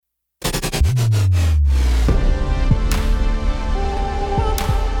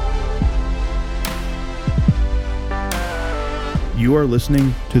You are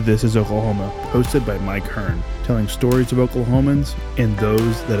listening to This is Oklahoma, hosted by Mike Hearn, telling stories of Oklahomans and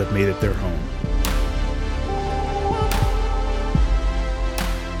those that have made it their home.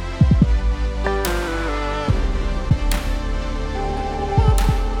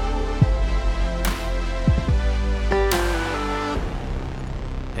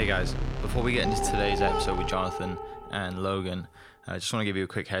 Hey guys, before we get into today's episode with Jonathan and Logan, I just want to give you a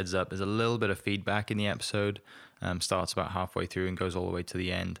quick heads up. There's a little bit of feedback in the episode. Starts about halfway through and goes all the way to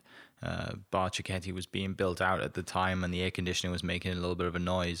the end. Bar Cicchetti was being built out at the time and the air conditioning was making a little bit of a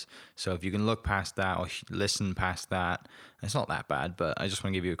noise. So if you can look past that or listen past that, it's not that bad, but I just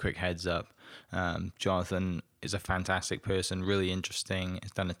want to give you a quick heads up. Jonathan is a fantastic person, really interesting.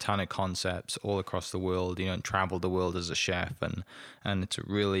 He's done a ton of concepts all across the world, and traveled the world as a chef. And it's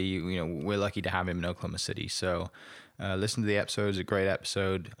really, we're lucky to have him in Oklahoma City. So listen to the episode. It's a great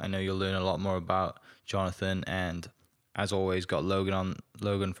episode. I know you'll learn a lot more about Jonathan, and as always, got Logan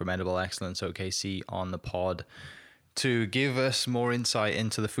from Edible Excellence OKC on the pod to give us more insight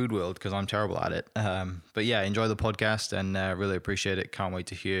into the food world, because I'm terrible at it. But yeah, enjoy the podcast and really appreciate it. Can't wait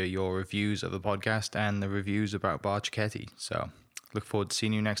to hear your reviews of the podcast and the reviews about Bar Cicchetti. So look forward to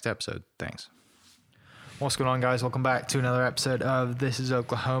seeing you next episode. Thanks. What's going on, guys? Welcome back to another episode of This is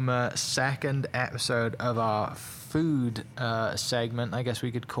Oklahoma, second episode of our food segment, I guess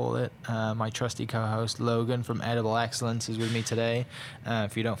we could call it. My trusty co-host Logan from Edible Excellence is with me today.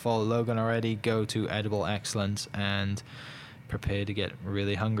 If you don't follow Logan already, go to Edible Excellence and prepare to get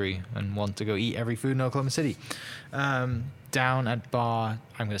really hungry and want to go eat every food in Oklahoma City. Down at Bar,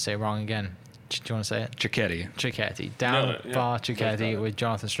 I'm going to say it wrong again. Do you want to say it? Cicchetti. Bar Cicchetti with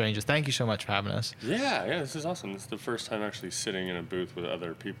Jonathan Stranger. Thank you so much for having us. Yeah, this is awesome. This is the first time actually sitting in a booth with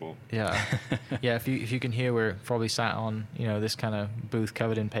other people. Yeah. Yeah, if you can hear, we're probably sat on, this kind of booth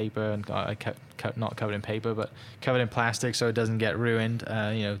covered in paper and not covered in paper, but covered in plastic so it doesn't get ruined.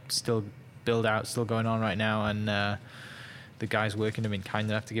 Still build out, still going on right now, and the guys working have been kind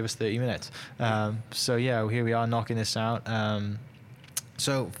enough to give us 30 minutes. So yeah, here we are knocking this out.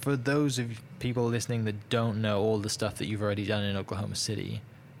 So for those of people listening that don't know all the stuff that you've already done in Oklahoma City,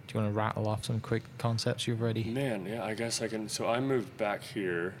 do you want to rattle off some quick concepts you've already? Man, yeah, I guess I can. So I moved back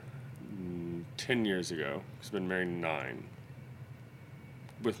here 10 years ago. I've been married 9.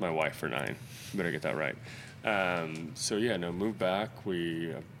 With my wife for 9. Better get that right. Moved back.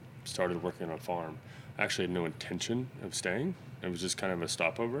 We started working on a farm. I actually had no intention of staying. It was just kind of a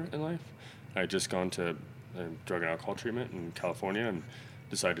stopover in life. I had just gone to drug and alcohol treatment in California and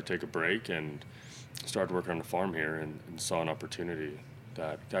decided to take a break and started working on a farm here and saw an opportunity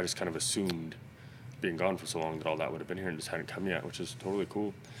that I just kind of assumed, being gone for so long, that all that would have been here and just hadn't come yet, which is totally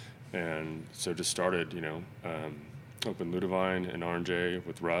cool. And so just started, opened Ludivine and R&J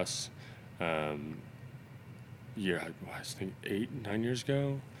with Russ. I think 8-9 years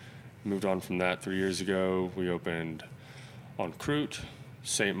ago. Moved on from that 3 years ago. We opened En Croute,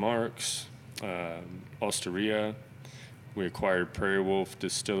 St. Mark's, Osteria. We acquired Prairie Wolf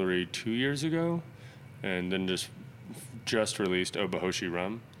Distillery 2 years ago, and then just released Obahoshi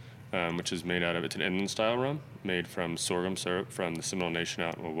rum, which is made out of, it's an inland style rum made from sorghum syrup from the Seminole Nation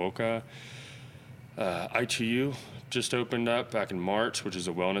out in Wowoka. ITU just opened up back in March, which is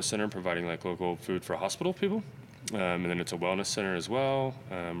a wellness center providing local food for hospital people. And then it's a wellness center as well.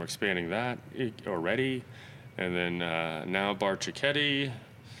 We're expanding that already. And then now Bar Cicchetti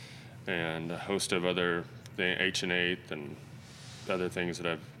and a host of other H&8 and other things that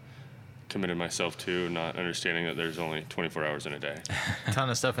I've committed myself to, not understanding that there's only 24 hours in a day. A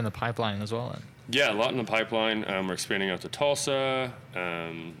ton of stuff in the pipeline as well then. Yeah, a lot in the pipeline. We're expanding out to Tulsa.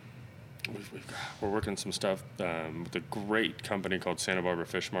 We're working some stuff with a great company called Santa Barbara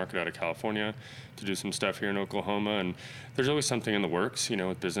Fish Market out of California to do some stuff here in Oklahoma. And there's always something in the works,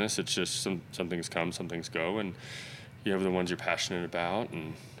 with business. It's just some things come, some things go, and you have the ones you're passionate about.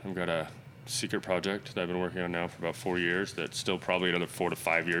 And I've got a secret project that I've been working on now for about 4 years that's still probably another 4 to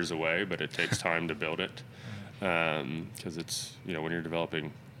 5 years away, but it takes time to build it. Because it's, when you're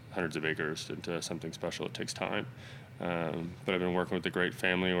developing hundreds of acres into something special, it takes time. But I've been working with a great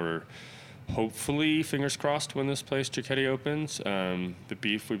family. We're hopefully, fingers crossed, when this place Cicchetti opens. The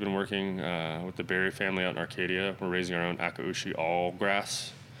beef, we've been working with the Berry family out in Arcadia. We're raising our own Akaushi all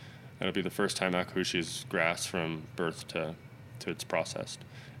grass. That'll be the first time Akaushi is grass from birth to it's processed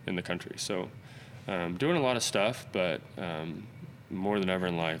in the country. So doing a lot of stuff, but more than ever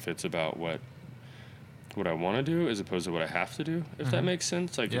in life, it's about what I want to do as opposed to what I have to do, if that makes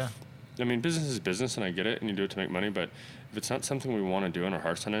sense. Business is business, and I get it, and you do it to make money, but if it's not something we want to do and our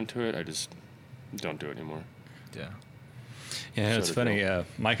heart's not into it, I just don't do it anymore. Yeah. Yeah, it's funny.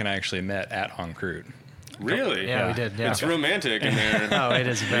 Mike and I actually met at En Croute. Really? Yeah, we did. Yeah. It's romantic in there. Oh, it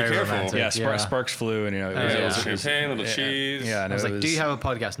is very careful. romantic. Yeah, sparks flew, and little champagne, little cheese. Yeah, I was like, "Do you have a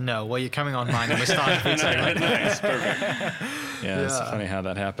podcast?" No. Well, you're coming on mine, and we're starting food segment. Nice, perfect. Yeah, it's funny how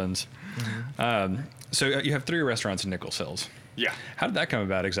that happens. Mm-hmm. So you have 3 restaurants in Nichols Hills. Yeah. How did that come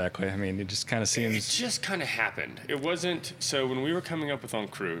about exactly? I mean, it just kind of seems... It just kind of happened. It wasn't... So when we were coming up with En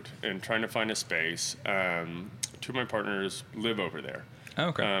Croute and trying to find a space, 2 of my partners live over there. Oh,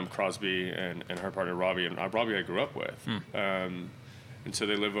 okay. Crosby and her partner Robbie. And Robbie I grew up with. And so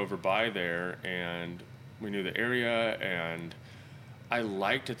they live over by there, and we knew the area, and I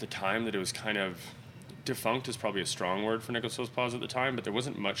liked at the time that it was kind of... Defunct is probably a strong word for Nichols Hills Plaza at the time, but there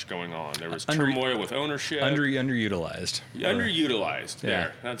wasn't much going on. There was turmoil with ownership. Underutilized. Underutilized. Yeah.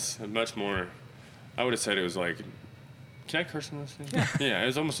 There. That's much more... I would have said it was like... Can I curse in this thing? Yeah, it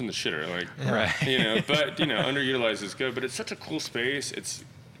was almost in the shitter. Like, Right. But, underutilized is good. But it's such a cool space.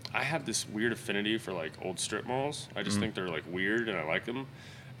 I have this weird affinity for, like, old strip malls. I just think they're, like, weird, and I like them.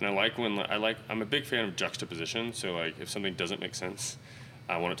 And I like when... I'm a big fan of juxtaposition. So, like, if something doesn't make sense...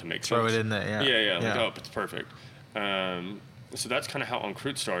 I want it to make sense. Throw it in there, yeah. Yeah. Like, oh, it's perfect. So that's kind of how En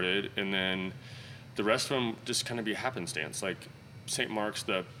Croute started, and then the rest of them just kind of be happenstance. Like St. Mark's,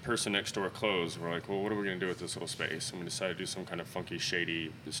 the person next door closed. We're like, well, what are we going to do with this little space? And we decided to do some kind of funky,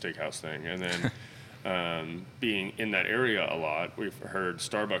 shady steakhouse thing. And then being in that area a lot, we've heard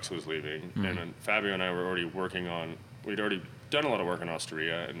Starbucks was leaving, and then Fabio and I were already we'd already done a lot of work in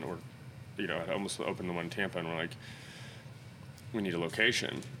Osteria, and had almost opened the one in Tampa, and we're like, we need a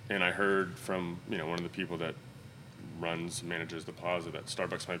location. And I heard from, one of the people that manages the plaza that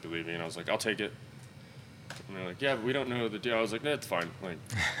Starbucks might be leaving. And I was like, I'll take it. And they're like, yeah, but we don't know the deal. I was like, that's fine. Like,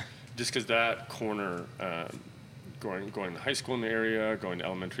 just because that corner, going to high school in the area, going to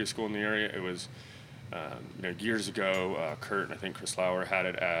elementary school in the area, it was, years ago, Kurt and I think Chris Lauer had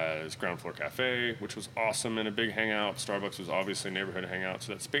it as Ground Floor Cafe, which was awesome and a big hangout. Starbucks was obviously a neighborhood hangout.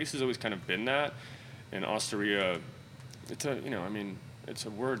 So that space has always kind of been that. And Osteria, it's a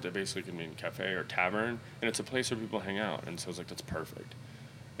word that basically can mean cafe or tavern, and it's a place where people hang out. And so I was like, that's perfect.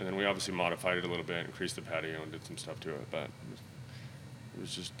 And then we obviously modified it a little bit, increased the patio, and did some stuff to it. But it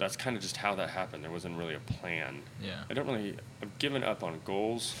was just, that's kind of just how that happened. There wasn't really a plan. Yeah. I've given up on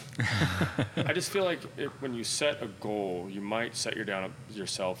goals. I just feel like when you set a goal, you might set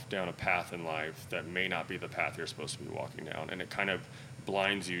yourself down a path in life that may not be the path you're supposed to be walking down. And it kind of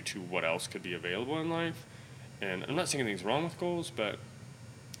blinds you to what else could be available in life. And I'm not saying anything's wrong with goals, but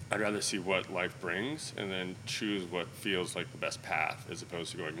I'd rather see what life brings and then choose what feels like the best path, as opposed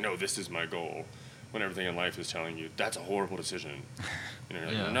to going, no, this is my goal, when everything in life is telling you that's a horrible decision.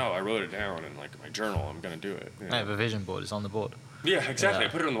 No, I wrote it down in like my journal. I'm going to do it. I have a vision board. It's on the board. Yeah, exactly. Yeah.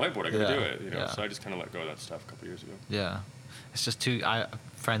 I put it on the whiteboard. I got to do it. Yeah. So I just kind of let go of that stuff a couple years ago. Yeah. It's just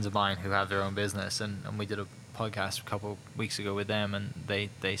friends of mine who have their own business, and we did a podcast a couple of weeks ago with them, and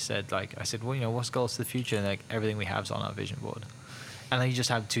they said, like, I said, well, what's goals for the future? And like, everything we have is on our vision board. And then you just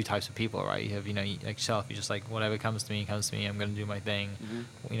have 2 types of people, right? You have, like yourself, you're just like, whatever comes to me, I'm going to do my thing.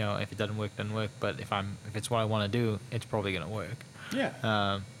 Mm-hmm. If it doesn't work, doesn't work. But if it's what I want to do, it's probably going to work.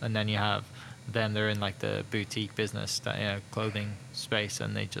 Yeah. And then you have them, they're in like the boutique business, clothing space,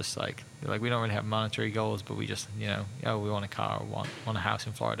 and they just like, they're like, we don't really have monetary goals, but we just, we want a car, or want a house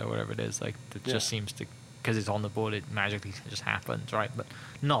in Florida, or whatever it is. Like, it just seems to, because it's on the board, it magically just happens, right? But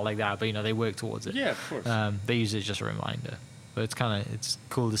not like that, but they work towards it. Yeah, of course. They use it as just a reminder. But it's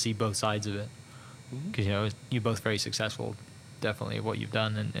cool to see both sides of it, because you're both very successful, definitely at what you've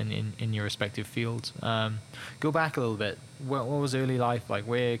done in your respective fields. Go back a little bit. What was early life like?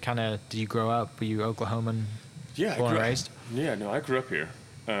 Where did you grow up? Were you Oklahoman? Yeah, born and raised? Yeah, no, I grew up here.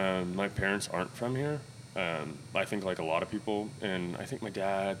 My parents aren't from here. I think like a lot of people, and I think my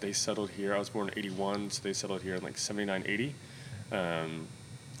dad, they settled here. I was born in 81, so they settled here in like 79, 80. I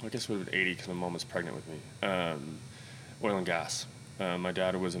guess it would have been 80 because my mom was pregnant with me. Oil and gas. My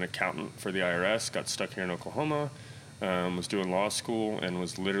dad was an accountant for the IRS, got stuck here in Oklahoma, was doing law school, and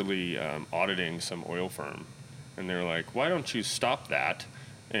was literally auditing some oil firm. And they were like, why don't you stop that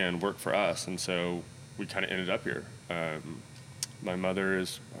and work for us? And so we kind of ended up here. My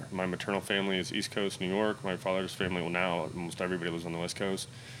maternal family is East Coast, New York. My father's family, now almost everybody lives on the West Coast.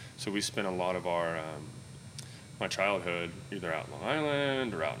 So we spent a lot of my childhood either out in Long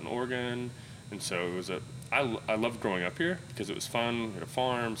Island or out in Oregon. And so it was I loved growing up here because it was fun. We had a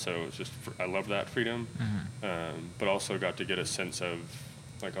farm, so it was just, I loved that freedom. But also got to get a sense of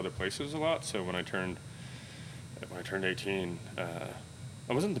like other places a lot. So when I turned 18,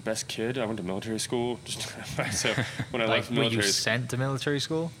 I wasn't the best kid. I went to military school. So when I left military, were you sent to military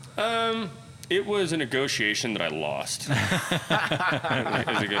school? It was a negotiation that I lost. Is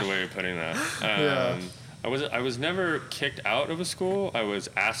a good way of putting that. I was never kicked out of a school. I was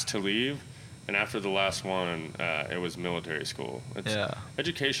asked to leave, and after the last one, it was military school.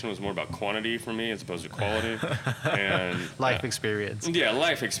 Education was more about quantity for me as opposed to quality, and life experience. Yeah,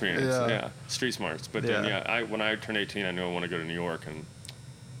 life experience. Yeah, street smarts. But then, when I turned 18, I knew I wanted to go to New York, and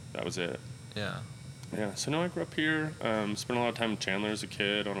that was it. Yeah. Yeah. So now I grew up here. Spent a lot of time in Chandler as a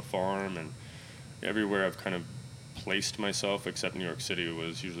kid on a farm, and everywhere I've kind of placed myself, except New York City,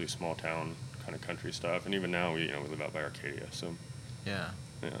 was usually small town kind of country stuff. And even now, we live out by Arcadia. So. Yeah.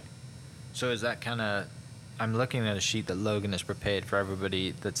 So is that kind of? I'm looking at a sheet that Logan has prepared for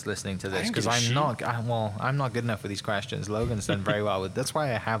everybody that's listening to this, because I'm not good enough with these questions. Logan's done very well with. That's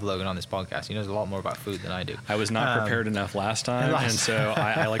why I have Logan on this podcast. He knows a lot more about food than I do. I was not prepared enough last time, and so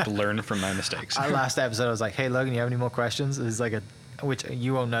I like to learn from my mistakes. Last episode, I was like, "Hey, Logan, you have any more questions?" It's like which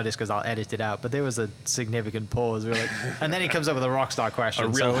you won't notice because I'll edit it out. But there was a significant pause. We were like, and then he comes up with a rock star question. A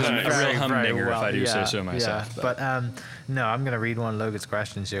real humdinger, if I do say so myself. Yeah. But no, I'm going to read one of Logan's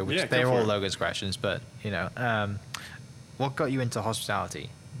questions here, which they're all Logan's questions. But what got you into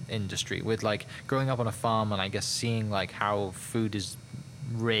hospitality industry? With like growing up on a farm and I guess seeing like how food is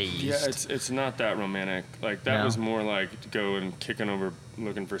raised. Yeah, it's not that romantic. Like that was more like going kicking over,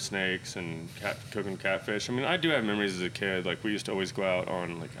 looking for snakes and cooking catfish. I mean, I do have memories as a kid. Like we used to always go out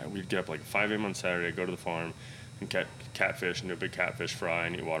on we'd get up like 5 a.m. on Saturday, go to the farm, and catch catfish and do a big catfish fry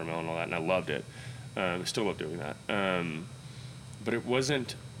and eat watermelon and all that. And I loved it. I still love doing that. But it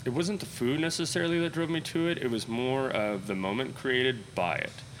wasn't the food necessarily that drove me to it. It was more of the moment created by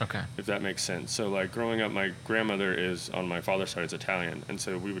it. Okay. If that makes sense. So like growing up, my grandmother is on my father's side is Italian, and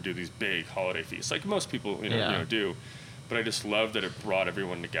so we would do these big holiday feasts, like most people do. But I just loved that it brought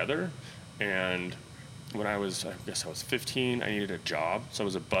everyone together. And when I was 15, I needed a job, so I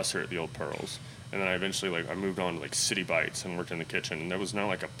was a busser at the Old Pearls. And then I eventually I moved on to City Bites and worked in the kitchen. And there was not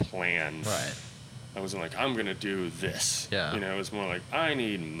like a plan. Right. I wasn't like, I'm gonna do this. Yeah. It was more like I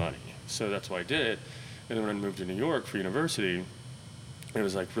need money, so that's why I did it. And then when I moved to New York for university, it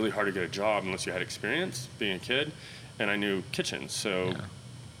was like really hard to get a job unless you had experience being a kid, and I knew kitchens, so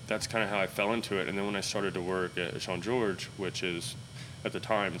that's kind of how I fell into it. And then when I started to work at Jean Georges, which is at the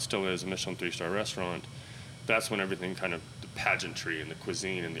time and still is a Michelin 3-star restaurant, that's when everything kind of the pageantry and the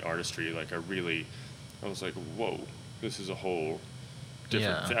cuisine and the artistry, I was like, whoa, this is a whole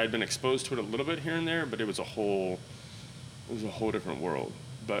different thing. I'd been exposed to it a little bit here and there, but it was a whole different world.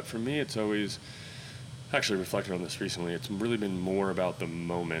 But for me, it's always actually reflected on this recently. It's really been more about the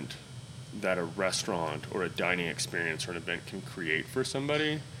moment that a restaurant or a dining experience or an event can create for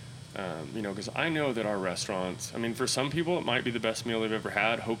somebody. Because I know that our restaurants, I mean, for some people, it might be the best meal they've ever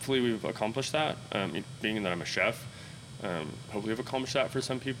had. Hopefully we've accomplished that. Being that I'm a chef, hopefully I've accomplished that for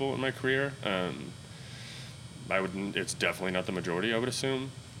some people in my career. It's definitely not the majority, I would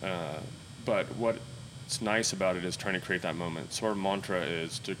assume. But what's nice about it is trying to create that moment. So our mantra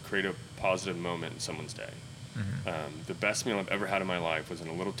is to create a positive moment in someone's day. Mm-hmm. The best meal I've ever had in my life was in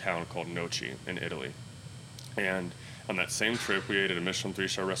a little town called Noci in Italy. And on that same trip, we ate at a Michelin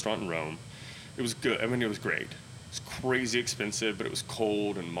 3-star restaurant in Rome. It was good. I mean, it was great. It was crazy expensive, but it was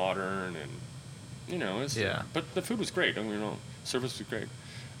cold and modern, and but the food was great. Don't get me wrong. Service was great.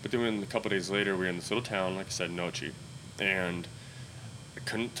 But then a couple of days later, we were in this little town, like I said, Noci, and I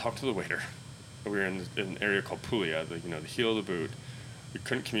couldn't talk to the waiter. We were in an area called Puglia, the heel of the boot. We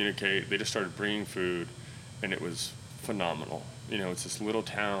couldn't communicate. They just started bringing food, and it was phenomenal. It's this little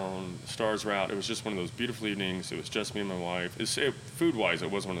town. The stars were out. It was just one of those beautiful evenings. It was just me and my wife. Food-wise, it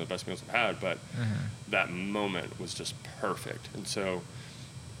was one of the best meals I've had, but that moment was just perfect. And so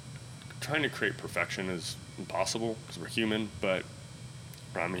trying to create perfection is impossible because we're human, but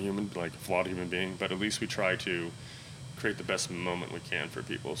I'm a human, like a flawed human being, but at least we try to create the best moment we can for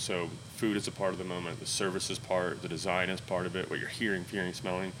people. So food is a part of the moment, the service is part, the design is part of it, what you're hearing, feeling,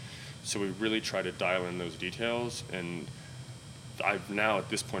 smelling. So we really try to dial in those details, and I've now, at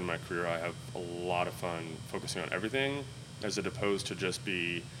this point in my career, I have a lot of fun focusing on everything as opposed to just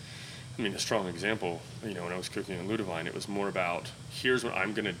be, a strong example, when I was cooking in Ludovine, it was more about, here's what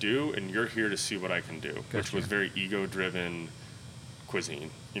I'm going to do, and you're here to see what I can do, gotcha. Which was very ego-driven cuisine,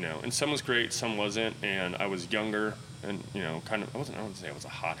 and some was great, some wasn't, and I was younger, and, I wouldn't say I was a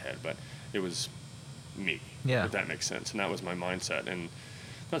hothead, but it was me, if that makes sense, and that was my mindset, and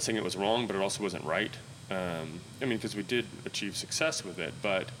I'm not saying it was wrong, but it also wasn't right. Because we did achieve success with it,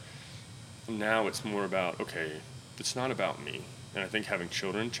 but now it's more about, okay, it's not about me. And I think having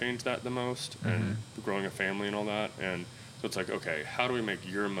children changed that the most, and growing a family and all that. And So it's like, okay, how do we make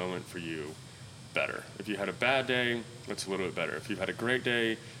your moment for you better? If you had a bad day, it's a little bit better. If you've had a great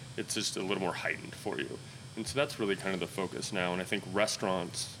day, it's just a little more heightened for you. And so that's really kind of the focus now. And I think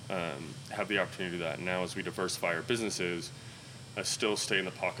restaurants have the opportunity to do that. And now as we diversify our businesses, I still stay in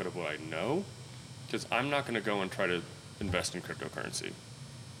the pocket of what I know, because I'm not going to go and try to invest in cryptocurrency.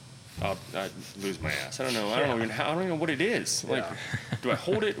 I'd lose my ass. I don't know. I don't even know what it is. Like, do I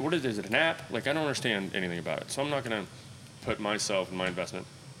hold it? What is it? Is it an app? Like, I don't understand anything about it. So I'm not going to put myself and my investment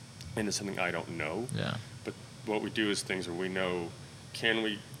into something I don't know. Yeah. But what we do is things where we know, can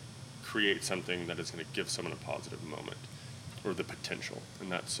we create something that is going to give someone a positive moment, or the potential? And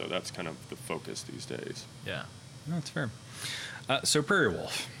that's kind of the focus these days. Yeah. No, that's fair. So Prairie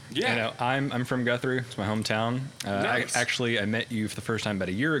Wolf. Yeah. You know, I'm from Guthrie. It's my hometown. Nice. I met you for the first time about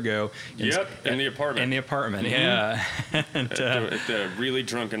a year ago. In the apartment. In the apartment, Mm-hmm. yeah. And, at the really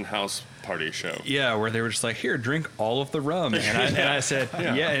drunken house party show. Yeah, where they were just like, here, drink all of the rum. And I said,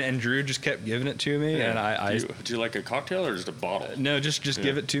 yeah. And Drew just kept giving it to me. Yeah. And Would you like a cocktail or just a bottle? No, just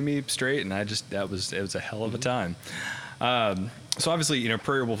give it to me straight. And it was a hell of a time. So obviously, you know,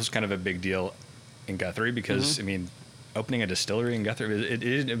 Prairie Wolf was kind of a big deal in Guthrie because, I mean, opening a distillery in Guthrie,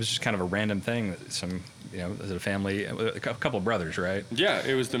 it was just kind of a random thing. As a family, a couple of brothers, right? Yeah,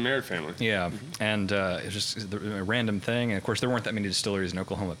 it was the Merritt family. Yeah, and it was just a random thing. And of course, there weren't that many distilleries in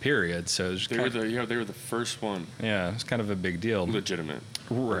Oklahoma, period. So it was just they were the first one. Yeah, it was kind of a big deal. Legitimate.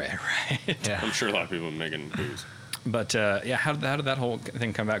 Right. Yeah. I'm sure a lot of people are making booze. But how did that whole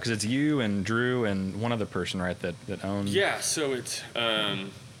thing come about? Because it's you and Drew and one other person, right, that own. Yeah, so it's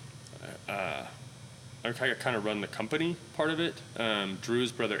I kind of run the company part of it.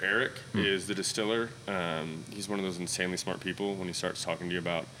 Drew's brother Eric is the distiller. He's one of those insanely smart people. When he starts talking to you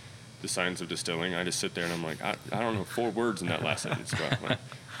about the science of distilling, I just sit there and I'm like, I don't know 4 words in that last sentence, but I'm like,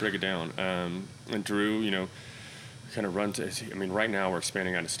 break it down. And Drew, you know, kind of runs. I mean, right now we're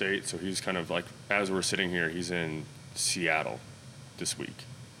expanding out of state, so he's kind of like, as we're sitting here, he's in Seattle this week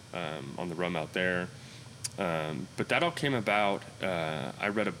on the rum out there. But that all came about. I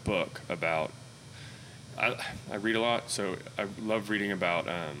read a book about. I read a lot, so I love reading about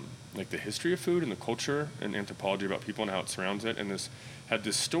like the history of food and the culture and anthropology about people and how it surrounds it. And this had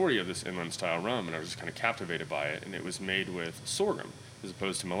this story of this inland style rum, and I was just kind of captivated by it. And it was made with sorghum as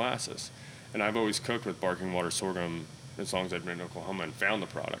opposed to molasses. And I've always cooked with barking water sorghum as long as I've been in Oklahoma and found the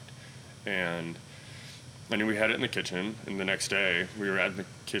product. And I knew we had it in the kitchen. And the next day we were at the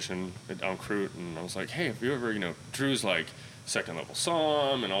kitchen at Elm Crute, and I was like, hey, have you ever, you know, Drew's like second level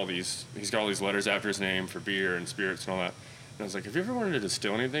Somm and all these, he's got all these letters after his name for beer and spirits and all that. And I was like, have you ever wanted to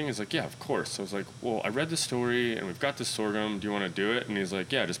distill anything? He's like, yeah, of course. So I was like, well, I read the story and we've got this sorghum. Do you want to do it? And he's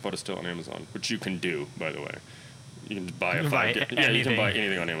like, yeah, just bought a still on Amazon, which you can do, by the way. You can buy you can buy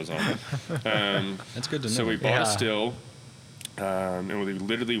anything on Amazon. That's good to know. So we bought a still, and we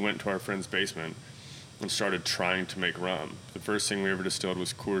literally went to our friend's basement and started trying to make rum. The first thing we ever distilled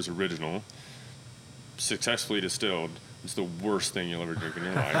was Coors Original, successfully distilled. It's the worst thing you'll ever drink in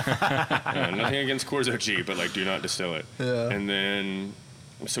your life. Nothing against Coors OG, but like, do not distill it. Yeah. And then,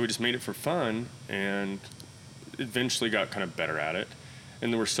 so we just made it for fun, and eventually got kind of better at it.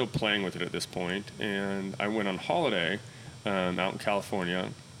 And then we're still playing with it at this point. And I went on holiday out in California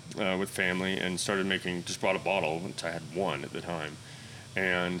with family and started making, just brought a bottle, which I had one at the time,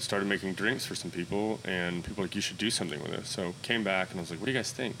 and started making drinks for some people. And people were like, you should do something with this. So came back and I was like, what do you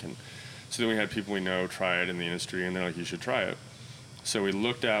guys think? And so then we had people we know try it in the industry, and they're like, you should try it. So we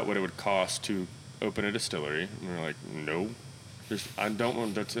looked at what it would cost to open a distillery, and we were like, no.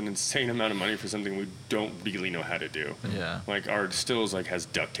 That's an insane amount of money for something we don't really know how to do. Yeah. Like, our distills like has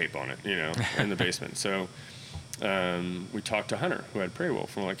duct tape on it, you know, in the basement. So we talked to Hunter, who had Prairie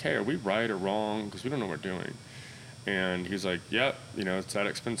Wolf, and we're like, hey, are we right or wrong? Because we don't know what we're doing. And he was like, yep, you know, it's that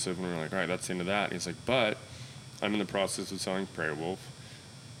expensive. And we were like, all right, that's the end of that. And he's like, but I'm in the process of selling Prairie Wolf.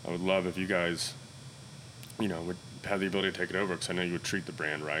 I would love if you guys, you know, would have the ability to take it over, because I know you would treat the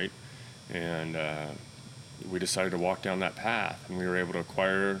brand right. And we decided to walk down that path, and we were able to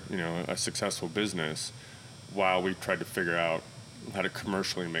acquire, you know, a successful business while we tried to figure out how to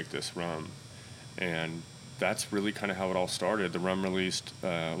commercially make this rum. And that's really kind of how it all started. The rum released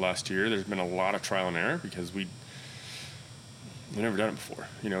last year. There's been a lot of trial and error because we've never done it before.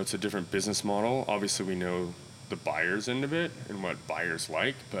 You know, it's a different business model. Obviously, we know the buyer's end of it and what buyers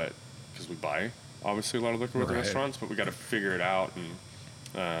like, but because we buy obviously a lot of liquor with the restaurants, but we got to figure it out.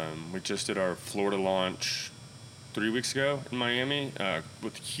 And we just did our Florida launch 3 weeks ago in Miami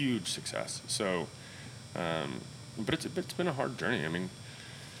with huge success. So, but it's been a hard journey. I mean,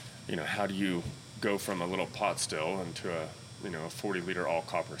 you know, how do you go from a little pot still into a a 40-liter all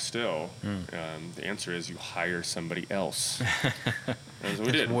copper still, the answer is you hire somebody else. That's what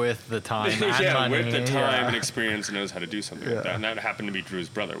we did. With the time and money. With the time and experience, and knows how to do something like that. And that happened to be Drew's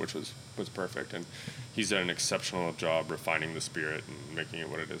brother, which was perfect. And he's done an exceptional job refining the spirit and making it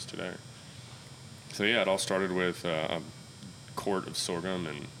what it is today. So yeah, it all started with a quart of sorghum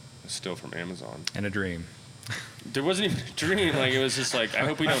and a still from Amazon. And a dream. There wasn't even a dream. Like, it was just like, I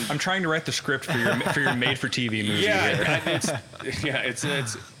hope we don't. I'm trying to write the script for your made-for-TV movie.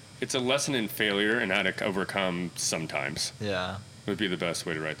 It's a lesson in failure and how to overcome sometimes. Yeah. Would be the best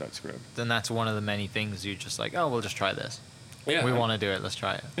way to write that script. Then that's one of the many things you just like, oh, we'll just try this. Yeah. We want to do it. Let's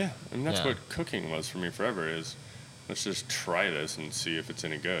try it. Yeah, and that's what cooking was for me forever is, let's just try this and see if it's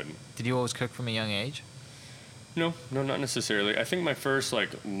any good. Did you always cook from a young age? No, not necessarily. I think my first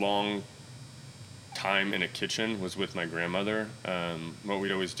long time in a kitchen was with my grandmother. What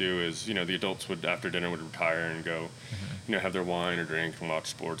we'd always do is, the adults would, after dinner, would retire and go, have their wine or drink and watch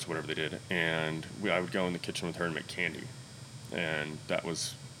sports, whatever they did. And I would go in the kitchen with her and make candy. And that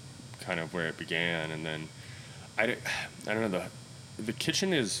was kind of where it began. And then, I don't know, the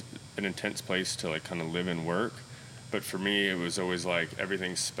kitchen is an intense place to kind of live and work. But for me, it was always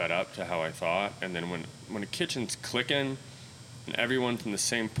everything's sped up to how I thought. And then when a kitchen's clicking and everyone from the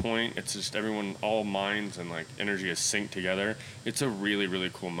same point, it's just everyone, all minds and energy is synced together. It's a really, really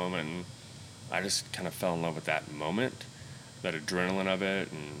cool moment. And I just kind of fell in love with that moment, that adrenaline of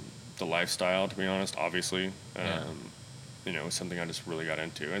it, and the lifestyle, to be honest, obviously. Was something I just really got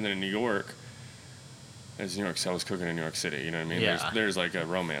into. And then in New York, I was cooking in New York City, you know what I mean? Yeah. There's a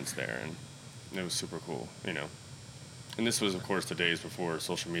romance there, and it was super cool, And this was, of course, the days before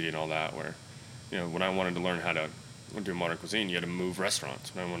social media and all that, where, when I wanted to learn how to do modern cuisine, you had to move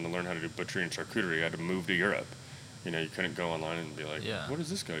restaurants. When I wanted to learn how to do butchery and charcuterie, I had to move to Europe. You couldn't go online and be like, what is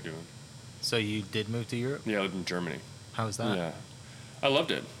this guy doing? So you did move to Europe? Yeah, I lived in Germany. How was that? Yeah. I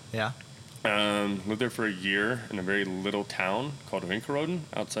loved it. Yeah? Lived there for a year in a very little town called Winkelroden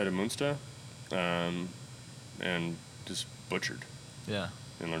outside of Münster, and just butchered. Yeah.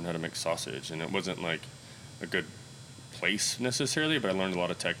 And learned how to make sausage. And it wasn't a good place necessarily, but I learned a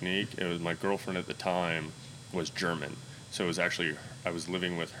lot of technique. It was my girlfriend at the time was German, so it was actually I was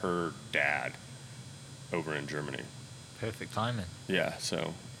living with her dad over in Germany. Perfect timing. Yeah,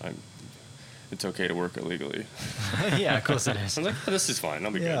 so it's okay to work illegally. Yeah, of course it is. I was like, this is fine.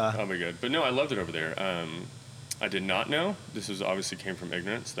 I'll be good. I'll be good. But no, I loved it over there. I did not know, this was obviously came from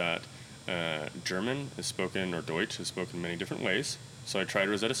ignorance, that German is spoken, or Deutsch is spoken many different ways. So I tried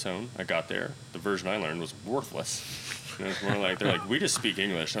Rosetta Stone. I got there. The version I learned was worthless. And it was more they're like, we just speak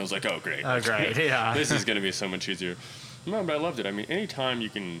English. And I was like, oh, great. Oh, great, yeah. This is going to be so much easier. No, but I loved it. I mean, anytime you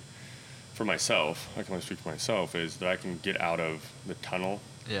can, for myself, I can only speak for myself, is that I can get out of the tunnel,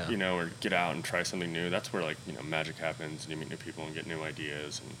 or get out and try something new. That's where, magic happens, and you meet new people and get new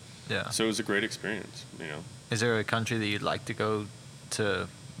ideas. And so it was a great experience, Is there a country that you'd like to go to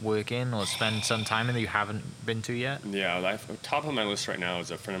work in or spend some time in that you haven't been to yet? Yeah, top of my list right now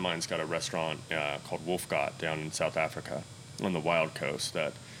is a friend of mine's got a restaurant called Wolfgat down in South Africa on the Wild Coast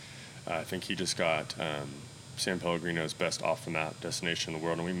that I think he just got San Pellegrino's best off-the-map destination in the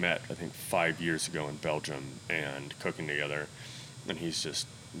world. And we met, I think, 5 years ago in Belgium and cooking together. And he's just,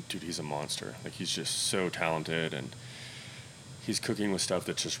 dude, he's a monster. He's just so talented, and he's cooking with stuff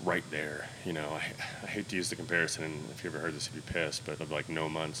that's just right there. I hate to use the comparison, and if you ever heard this, you'd be pissed, but of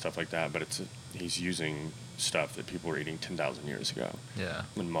Noma and stuff like that. But he's using stuff that people were eating 10,000 years ago. Yeah.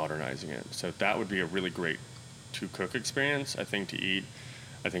 And modernizing it. So that would be a really great to-cook experience, I think, to eat.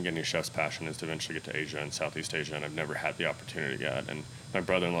 I think any chef's passion is to eventually get to Asia and Southeast Asia, and I've never had the opportunity yet. And my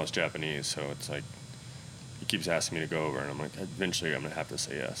brother-in-law is Japanese, so it's he keeps asking me to go over, and I'm like, eventually I'm going to have to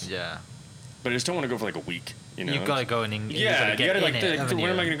say yes. Yeah. But I just don't want to go for a week, You've got to go in and yeah, you got to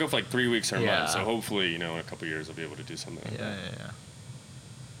where am I going to go for 3 weeks or a Yeah. month? So hopefully, in a couple of years I'll be able to do something like that. Yeah.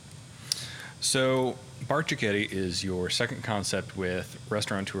 So Bar Cicchetti is your second concept with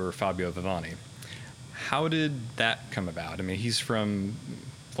restaurateur Fabio Vivani. How did that come about? I mean, he's from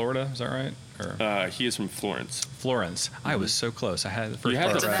Florida, is that right? Or he is from Florence. Florence. I was so close. I had the first You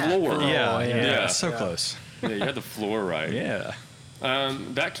had part the right. floor. Yeah, so close. Yeah, you had the floor right. Yeah.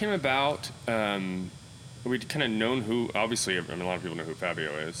 That came about, we'd kind of known who, obviously, a lot of people know who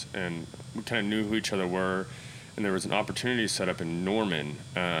Fabio is, and we kind of knew who each other were, and there was an opportunity set up in Norman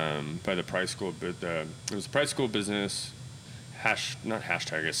by the Price School, it was the Price School of Business, /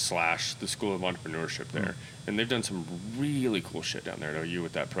 the School of Entrepreneurship there, and they've done some really cool shit down there at OU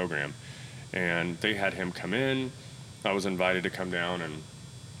with that program, and they had him come in. I was invited to come down and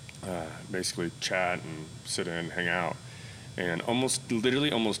basically chat and sit in and hang out. And almost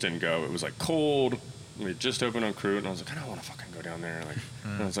didn't go. It was cold. We had just opened on Crute, and I was like, I don't want to fucking go down there. Like,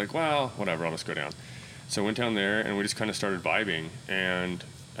 and I was like, well, whatever, I'll just go down. So I went down there, and we just kind of started vibing, and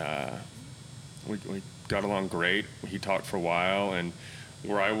we got along great. He talked for a while, and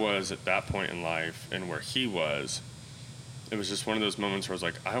where I was at that point in life and where he was, it was just one of those moments where I was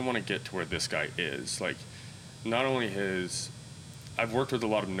like, I want to get to where this guy is. Like, not only I've worked with a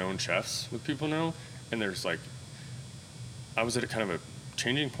lot of known chefs with people know, and there's like, I was at a kind of a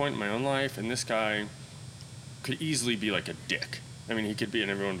changing point in my own life, and this guy could easily be like a dick. I mean, he could be, and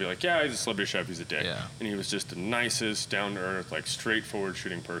everyone would be like, yeah, he's a celebrity chef, he's a dick. Yeah. And he was just the nicest, down-to-earth, like, straightforward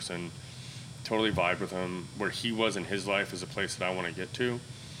shooting person. Totally vibed with him. Where he was in his life is a place that I want to get to.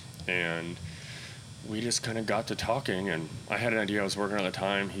 And we just kind of got to talking, and I had an idea I was working on at the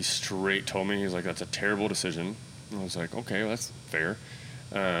time. He straight told me, he's like, that's a terrible decision. And I was like, okay, well, that's fair.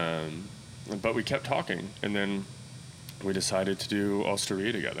 But we kept talking, and then we decided to do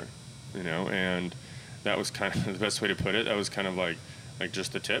Osteria together, you know, and that was kind of the best way to put it. That was kind of like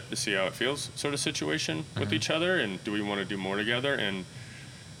just the tip to see how it feels sort of situation with each other, and do we want to do more together? And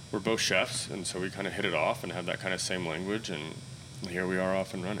we're both chefs, and so we kind of hit it off and have that kind of same language, and here we are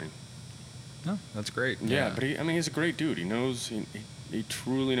off and running. No, that's great. Yeah, but he's a great dude. He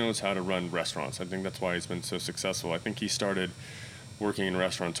truly knows how to run restaurants. I think that's why he's been so successful. I think he started working in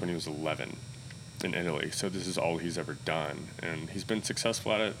restaurants when he was 11 in Italy, so this is all he's ever done, and he's been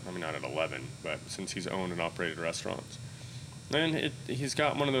successful at it. I mean, not at 11, but since he's owned and operated restaurants. And he's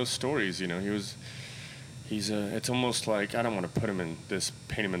got one of those stories, you know. It's almost like, I don't want to paint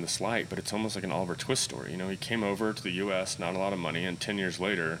him in this light, but it's almost like an Oliver Twist story. You know, he came over to the U.S., not a lot of money, and 10 years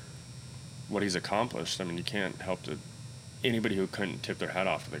later, what he's accomplished, I mean, you can't help anybody who couldn't tip their hat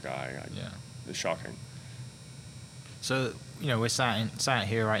off to the guy. It's shocking. So, you know, we're sat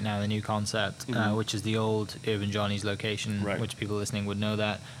here right now, the new concept, which is the old Urban Johnny's location, right, which people listening would know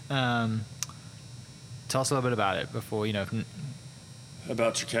that. Tell us a little bit about it before, you know.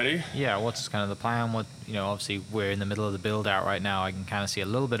 About Cicchetti? Yeah, what's kind of the plan? What, you know, obviously we're in the middle of the build out right now. I can kind of see a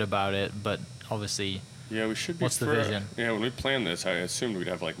little bit about it, but obviously. Yeah, we should be. What's the vision? Yeah, when we planned this, I assumed we'd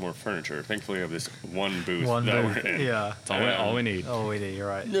have like more furniture. Thankfully, we have this one booth we're in. Yeah, it's all we need. All we need. You're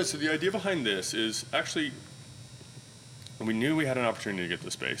right. Yeah. So the idea behind this is actually, we knew we had an opportunity to get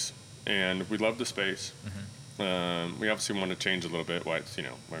the space, and we loved the space. We obviously want to change a little bit why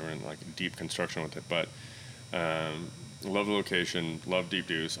we're in like deep construction with it, but love the location, love Deep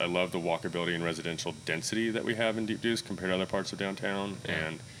Deuce. I love the walkability and residential density that we have in Deep Deuce compared to other parts of downtown,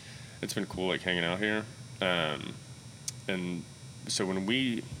 and it's been cool like hanging out here. And so when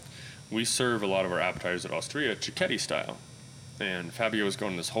we serve a lot of our appetizers at Osteria Cicchetti style, and Fabio was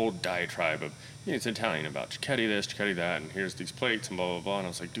going this whole diatribe of, it's Italian about Cicchetti this, Cicchetti that, and here's these plates and blah blah blah, and I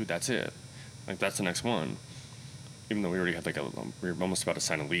was like, dude, that's it, like that's the next one. Even though we already had we were almost about to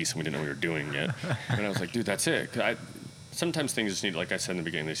sign a lease and we didn't know what we were doing yet, and I was like, dude, that's it. Sometimes things just need, like I said in the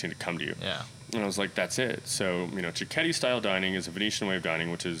beginning, they just need to come to you. Yeah. And I was like, that's it. So, Cicchetti style dining is a Venetian way of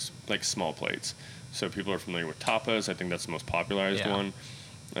dining, which is like small plates. So people are familiar with tapas. I think that's the most popularized one.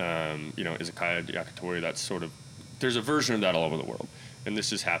 Izakaya, yakitori, that's sort of, there's a version of that all over the world. And this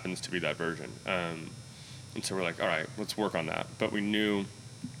just happens to be that version. And so we're like, all right, let's work on that. But we knew,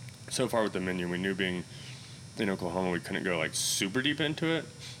 so far with the menu, we knew being in Oklahoma, we couldn't go like super deep into it.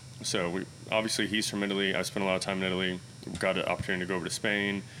 So obviously he's from Italy. I spent a lot of time in Italy. Got an opportunity to go over to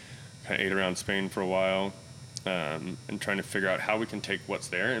Spain. Kind of ate around Spain for a while, and trying to figure out how we can take what's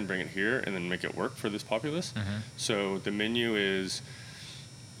there and bring it here and then make it work for this populace. So the menu is,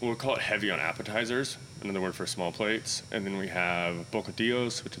 we'll call it heavy on appetizers, another word for small plates. And then we have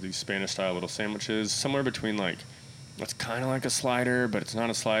bocadillos, which are these Spanish-style little sandwiches, somewhere between like, it's kind of like a slider, but it's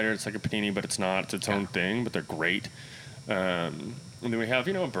not a slider. It's like a panini, but it's not. It's its own thing, but they're great. And then we have,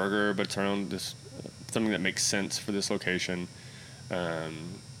 a burger, but it's our own, something that makes sense for this location. And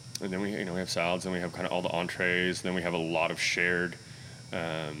then we have salads, and we have kind of all the entrees. And then we have a lot of shared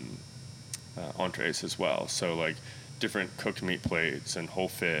entrees as well. So like different cooked meat plates and whole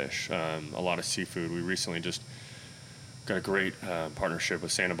fish, a lot of seafood. We recently just got a great partnership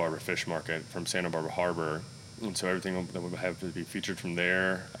with Santa Barbara Fish Market from Santa Barbara Harbor. And so everything that would have to be featured from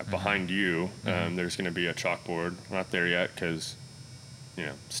there. Behind you, there's going to be a chalkboard. We're not there yet because,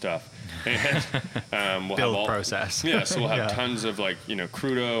 stuff. And we'll build have process. Yeah, so we'll have tons of like,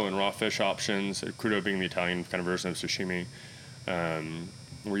 crudo and raw fish options. Crudo being the Italian kind of version of sashimi.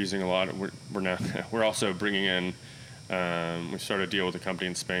 We're using a lot. We're also bringing in. We started a deal with a company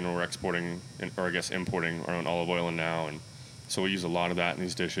in Spain where we're exporting, importing our own olive oil now, and so we use a lot of that in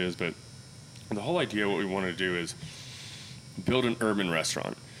these dishes. But the whole idea, what we want to do is build an urban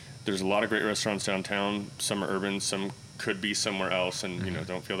restaurant. There's a lot of great restaurants downtown. Some are urban, some could be somewhere else, and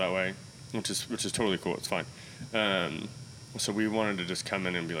don't feel that way. which is totally cool. It's fine. So we wanted to just come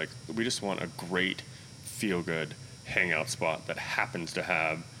in and be like, we just want a great, feel-good hangout spot that happens to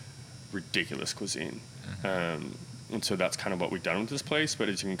have ridiculous cuisine. And so that's kind of what we've done with this place. But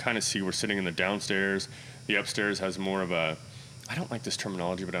as you can kind of see, we're sitting in the downstairs. The upstairs has more of a, I don't like this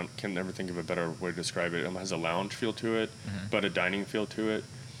terminology, but I can never think of a better way to describe it. It has a lounge feel to it, but a dining feel to it.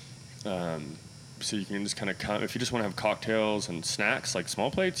 So you can just kind of come, if you just want to have cocktails and snacks, like small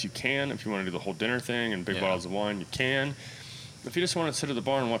plates, you can. If you want to do the whole dinner thing and big bottles of wine, you can. If you just want to sit at the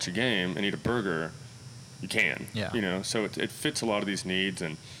bar and watch a game and eat a burger, you can. Yeah. You know, so it fits a lot of these needs.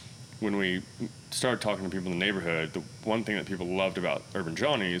 And when we started talking to people in the neighborhood, the one thing that people loved about Urban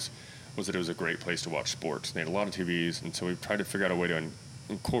Johnny's was that it was a great place to watch sports. They had a lot of TVs, and so we tried to figure out a way to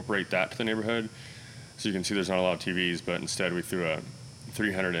incorporate that to the neighborhood. So you can see there's not a lot of TVs, but instead we threw a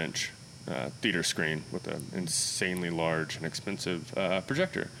 300-inch theater screen with an insanely large and expensive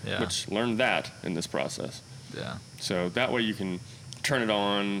projector, which learned that in this process. Yeah. So that way you can turn it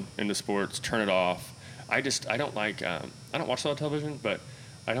on into sports, turn it off. I don't like, I don't watch a lot of television, but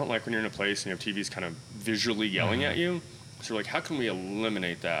I don't like when you're in a place and you have TVs kind of visually yelling at you. So we're like, how can we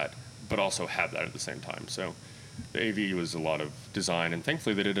eliminate that, but also have that at the same time? So the AV was a lot of design, and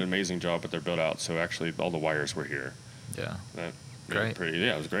thankfully they did an amazing job with their build out. So actually all the wires were here. Yeah. Great.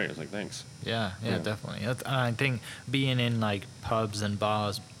 It was great. I was like, thanks. Yeah, definitely. I think being in like pubs and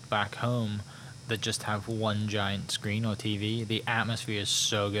bars back home that just have one giant screen or TV, the atmosphere is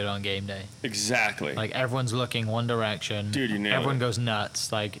so good on game day. Exactly. Like everyone's looking one direction. Dude, you nailed Everyone it. Goes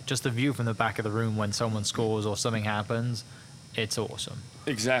nuts. Like just the view from the back of the room when someone scores or something happens, it's awesome.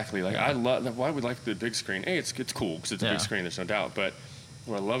 Exactly. Like I love. Why we like the big screen? Hey, it's cool because it's a big screen. There's no doubt. But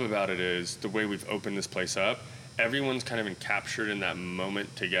what I love about it is the way we've opened this place up. Everyone's kind of been captured in that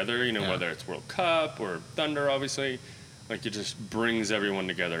moment together. You know, whether it's World Cup or Thunder, obviously. Like it just brings everyone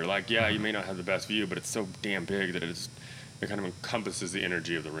together. Like, you may not have the best view, but it's so damn big that it kind of encompasses the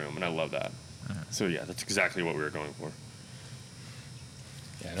energy of the room, and I love that. So that's exactly what we were going for.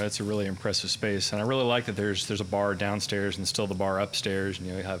 Yeah, no, it's a really impressive space, and I really like that there's a bar downstairs and still the bar upstairs, and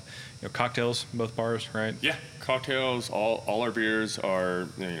you have cocktails in both bars, right? Yeah, cocktails. All our beers are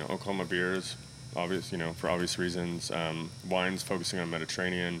Oklahoma beers, obvious for obvious reasons. Wines focusing on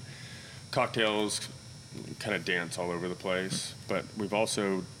Mediterranean, cocktails kind of dance all over the place. But we've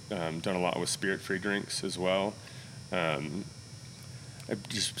also done a lot with spirit-free drinks as well.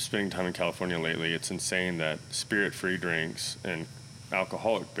 Just spending time in California lately, it's insane that spirit-free drinks and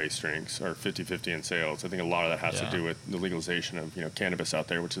alcoholic-based drinks are 50-50 in sales. I think a lot of that has to do with the legalization of cannabis out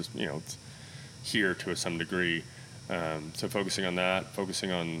there, which is it's here to some degree. So focusing on that,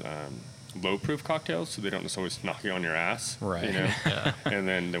 focusing on low-proof cocktails, so they don't just always knock you on your ass, right? And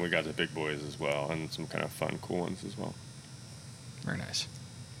then we got the big boys as well, and some kind of fun, cool ones as well. Very nice.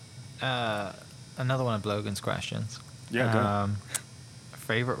 Another one of Logan's questions. Yeah. Go.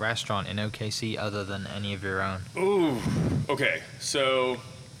 Favorite restaurant in OKC other than any of your own? Ooh. Okay. So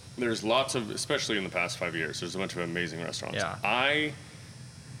there's lots of, especially in the past 5 years, there's a bunch of amazing restaurants. Yeah. I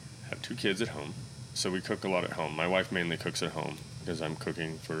have 2 kids at home, so we cook a lot at home. My wife mainly cooks at home because I'm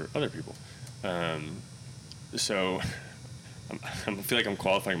cooking for other people. So I feel like I'm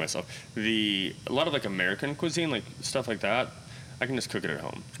qualifying myself. A lot of like American cuisine, like stuff like that, I can just cook it at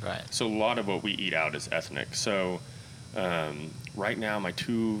home. Right. So a lot of what we eat out is ethnic. So right now, my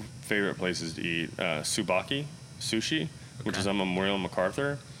 2 favorite places to eat, Tsubaki Sushi, which is on Memorial and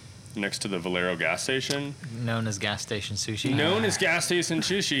MacArthur, next to the Valero gas station. Known as gas station sushi. Known as gas station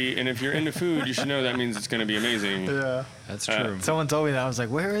sushi, and if you're into food, you should know that means it's going to be amazing. Yeah. That's true. Someone told me that. I was like,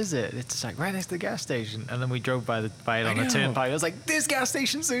 where is it? It's like right next to the gas station. And then we drove by it on the turnpike. I was like, this gas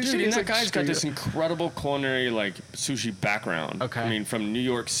station sushi. Dude, and that guy's got this incredible culinary sushi background. Okay. I mean, from New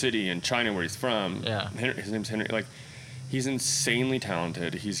York City and China, where he's from. Yeah. His name's Henry. He's insanely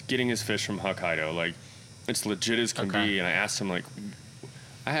talented. He's getting his fish from Hokkaido. It's legit as can be. And I asked him,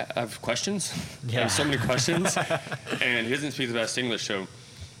 I have questions. Yeah. I have so many questions. And he doesn't speak the best English, so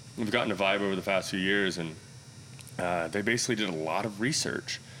we've gotten a vibe over the past few years. And they basically did a lot of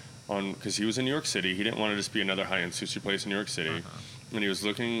research because he was in New York City. He didn't want to just be another high-end sushi place in New York City. And he was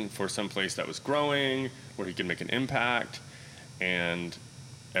looking for some place that was growing, where he could make an impact. And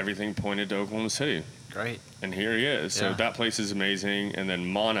everything pointed to Oklahoma City. Great. And here he is. So Yeah. that place is amazing. And then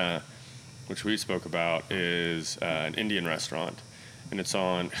Mana, which we spoke about, is an Indian restaurant. And it's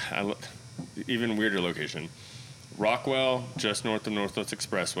on even weirder location. Rockwell, just north of Northwest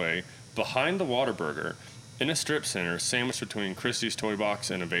Expressway, behind the Whataburger, in a strip center, sandwiched between Christie's Toy Box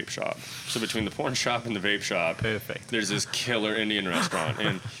and a vape shop. So between the porn shop and the vape shop, Perfect. there's this killer Indian restaurant.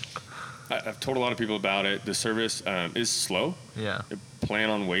 And I've told a lot of people about it. The service is slow. Yeah. Plan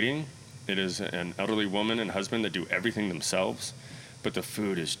on waiting. It is an elderly woman and husband that do everything themselves, but the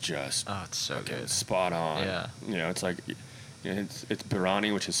food is just it's so good. spot on. Yeah. You know, it's like, it's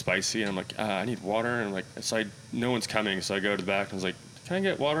biryani, which is spicy, and I'm like, I need water, and I'm like, so no one's coming, so I go to the back and I was like, can I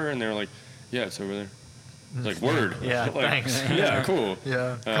get water? And they're like, yeah, it's over there. It's like, word. Yeah, like, thanks. Yeah, cool.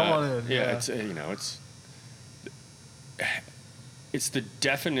 Yeah, come on in. Yeah, it's the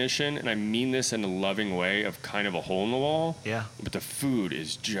definition, and I mean this in a loving way, of kind of a hole in the wall. Yeah. But the food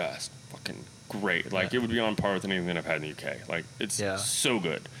is just fucking great. Like, it would be on par with anything that I've had in the UK. Like, it's so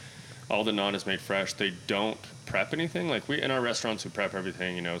good. All the naan is made fresh. They don't prep anything. Like, we in our restaurants, we prep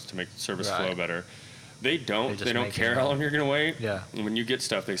everything, you know, to make the service flow better. They don't care how long you're going to wait. Yeah. And when you get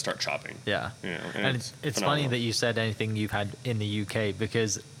stuff, they start chopping. Yeah. You know, and it's funny that you said anything you've had in the UK,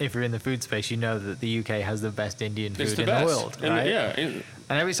 because if you're in the food space, you know that the UK has the best Indian food in the world. Right? And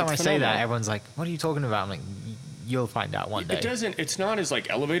every time I say that, everyone's like, what are you talking about? I'm like, you'll find out one day. It's not as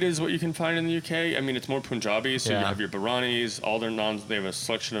like elevated as what you can find in the UK. I mean, it's more Punjabi, so you have your biranis, all their naans. They have a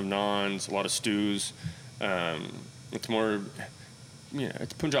selection of naans, a lot of stews. It's more... Yeah,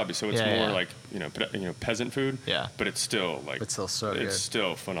 it's Punjabi, so it's more like peasant food. Yeah, but it's still like so good. It's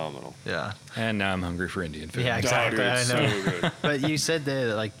still phenomenal. Yeah, and now I'm hungry for Indian food. Yeah, exactly. Oh, dude, I know. So good. But you said there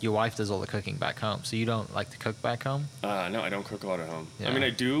that like your wife does all the cooking back home, so you don't like to cook back home? No, I don't cook a lot at home. Yeah. I mean, I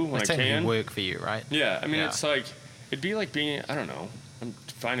do when I can. Work for you, right? Yeah, I mean, it's like it'd be like being I don't know,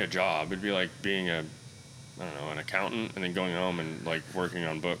 find a job. It'd be like being an accountant, and then going home and like working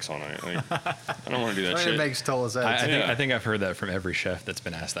on books all night. Like, I don't want to do that shit. It makes total sense. I think I've heard that from every chef that's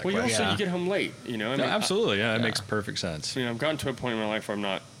been asked that question. Well, you get home late, you know. I mean, absolutely, yeah, it makes perfect sense. You know, I've gotten to a point in my life where I'm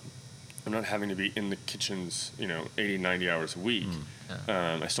not having to be in the kitchens, 80, 90 hours a week.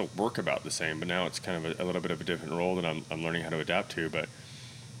 I still work about the same, but now it's kind of a little bit of a different role that I'm learning how to adapt to. But,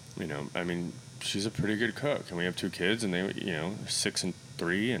 I mean, she's a pretty good cook, and we have 2 kids, and they, 6 and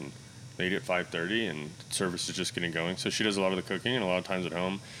 3, and they eat at 5:30, and service is just getting going. So she does a lot of the cooking, and a lot of times at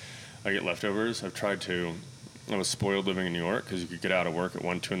home, I get leftovers. I was spoiled living in New York because you could get out of work at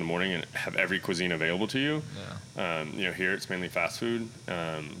 1, 2 in the morning and have every cuisine available to you. Yeah. Here it's mainly fast food.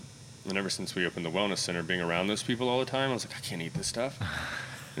 And ever since we opened the wellness center, being around those people all the time, I was like, I can't eat this stuff.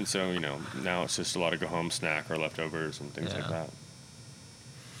 And so, now it's just a lot of go home snack or leftovers and things like that.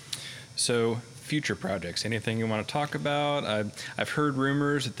 So, future projects, anything you want to talk about? I've heard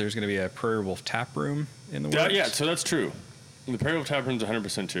rumors that there's going to be a Prairie Wolf tap room in the works. Yeah, so that's true. The Prairie Wolf tap room is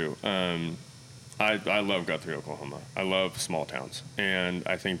 100% true. I love Guthrie, Oklahoma. I love small towns, and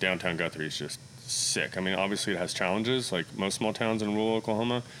I think downtown Guthrie is just sick. I mean, obviously it has challenges like most small towns in rural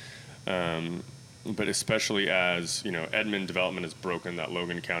Oklahoma, but especially as Edmond development has broken that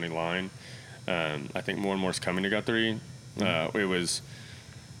Logan County line. I think more and more is coming to Guthrie. It was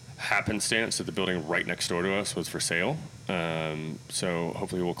happenstance that the building right next door to us was for sale. So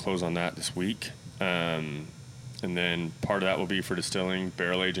hopefully we'll close on that this week. And then part of that will be for distilling,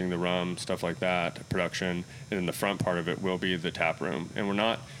 barrel aging the rum, stuff like that, production. And then the front part of it will be the tap room. And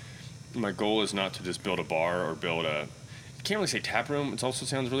my goal is not to just build a bar or build I can't really say tap room. It also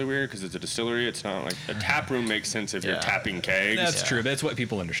sounds really weird because it's a distillery. It's not like a tap room makes sense if you're tapping kegs. That's true. That's what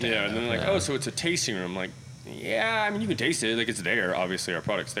people understand. Yeah, and then so it's a tasting room. Like, yeah, I mean, you can taste it. Like, it's there. Obviously, our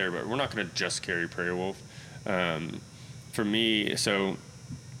product's there, but we're not going to just carry Prairie Wolf. For me, so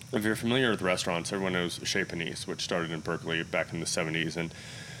if you're familiar with restaurants, everyone knows Chez Panisse, which started in Berkeley back in the 70s. And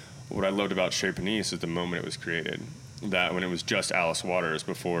what I loved about Chez Panisse is the moment it was created. That when it was just Alice Waters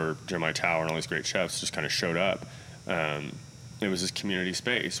before Jeremiah Tower and all these great chefs just kind of showed up, it was this community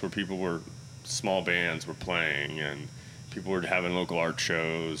space where small bands were playing, and people were having local art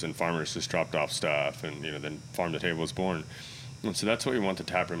shows, and farmers just dropped off stuff, and then Farm to Table was born. And so that's what we want the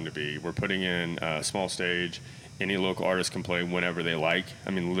tap room to be. We're putting in a small stage. Any local artist can play whenever they like. I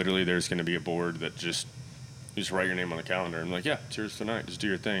mean, literally, there's going to be a board that you just write your name on the calendar and like, yeah, it's yours tonight. Just do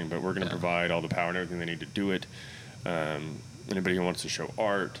your thing. But we're going to provide all the power and everything they need to do it. Anybody who wants to show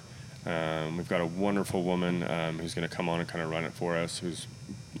art. We've got a wonderful woman who's going to come on and kind of run it for us, who's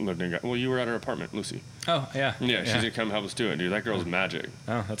lived in... Well, you were at her apartment, Lucy. Oh, yeah. Yeah, she's going to come help us do it, dude. That girl's magic.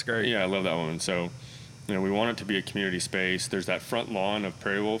 Oh, that's great. Yeah, I love that woman. So, we want it to be a community space. There's that front lawn of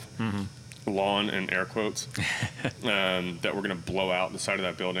Prairie Wolf. Mm-hmm. Lawn in air quotes that we're going to blow out the side of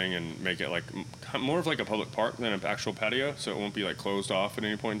that building and make it like more of like a public park than an actual patio, so it won't be like closed off at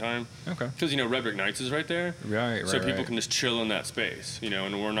any point in time. Okay. Because Redbrick Nights is right there, right. So people can just chill in that space,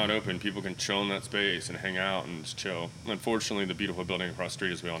 and we're not open. People can chill in that space and hang out and just chill. Unfortunately, the beautiful building across the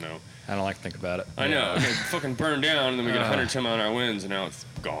street, as we all know, I don't like to think about it. I know it fucking burned down, and then we get 110 mile-an-hour winds, and now it's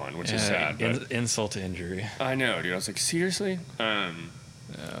gone, which is sad. But insult to injury. I know, dude. I was like, seriously.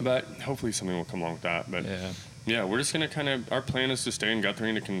 But hopefully something will come along with that. But Yeah, we're just gonna our plan is to stay in Guthrie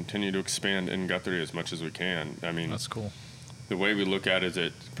and to continue to expand in Guthrie as much as we can. I mean, That's cool. the way we look at it is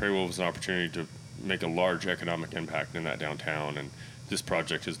that Prairie Wolf is an opportunity to make a large economic impact in that downtown, and this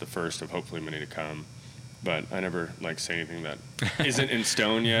project is the first of hopefully many to come. But I never say anything that isn't in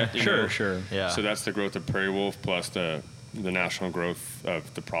stone yet. you know? Sure. Yeah. So that's the growth of Prairie Wolf plus the national growth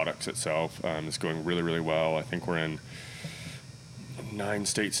of the products itself. It's going really, really well. I think we're in 9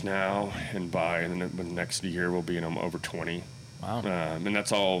 states now, and by the next year we'll be in over 20. Wow. And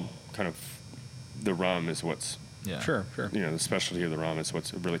that's all kind of the rum is what's Yeah. Sure. the specialty of the rum is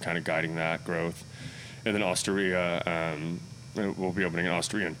what's really kind of guiding that growth. And then Osteria, we'll be opening an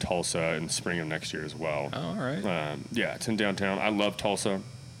Osteria in Tulsa in the spring of next year as well. Oh, all right. Yeah, it's in downtown. I love Tulsa.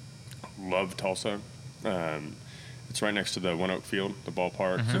 It's right next to the One Oak Field, the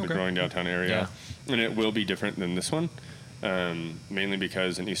ballpark, so the Okay. growing downtown area. And it will be different than this one, mainly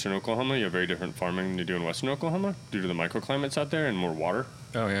because in eastern Oklahoma, you have very different farming than you do in western Oklahoma due to the microclimates out there and more water.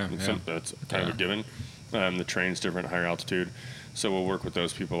 Oh, yeah. That's kind of a given. The terrain's different, higher altitude. So we'll work with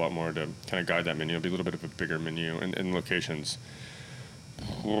those people a lot more to kind of guide that menu. It'll be a little bit of a bigger menu and locations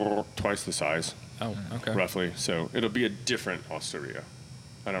twice the size, Oh, okay. roughly. So it'll be a different Osteria.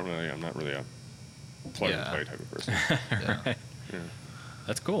 I'm not really a plug and play type of person. Yeah.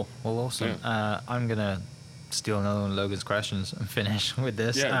 That's cool. Well, awesome. I'm gonna steal another one of Logan's questions and finish with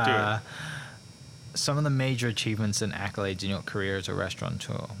this. Yeah, do it. Some of the major achievements and accolades in your career as a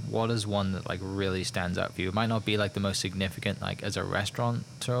restaurateur, what is one that really stands out for you? It might not be the most significant as a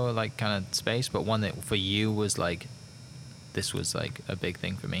restaurateur kind of space, but one that for you was this was a big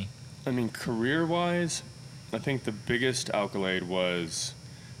thing for me. I mean, career-wise, I think the biggest accolade was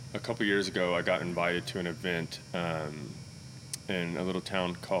a couple years ago. I got invited to an event in a little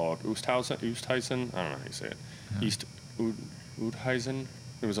town called Oosthuizen. I don't know how you say it. Yeah. East Oosthuizen.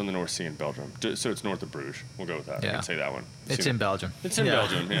 It was on the North Sea in Belgium. So it's north of Bruges. We'll go with that. I Yeah. can say that one. It's in Belgium. It's in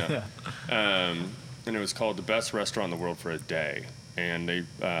Belgium, yeah. Yeah. And it was called the best restaurant in the world for a day. And they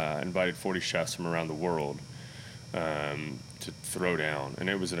invited 40 chefs from around the world to throw down. And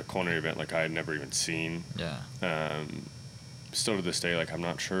it was at a culinary event I had never even seen. Yeah. Still to this day, I'm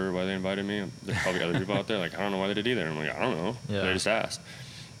not sure why they invited me. There's probably other people out there, I don't know why they did either. I'm I don't know. Yeah. They just asked.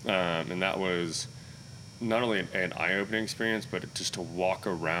 And that was not only an eye-opening experience, but just to walk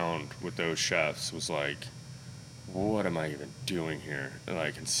around with those chefs was what am I even doing here?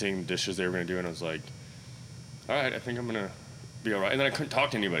 And seeing the dishes they were going to do, and I was like, all right, I think I'm going to be all right. And then I couldn't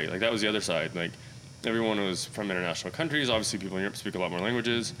talk to anybody. That was the other side. Everyone was from international countries. Obviously, people in Europe speak a lot more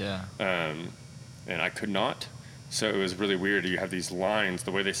languages. Yeah. And I could not. So it was really weird. You have these lines.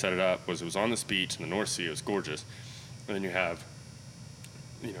 The way they set it up was it was on this beach in the North Sea. It was gorgeous. And then you have,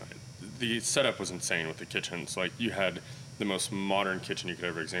 the setup was insane with the kitchens. You had the most modern kitchen you could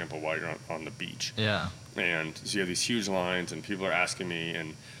ever example while you're on the beach. Yeah. And so you have these huge lines, and people are asking me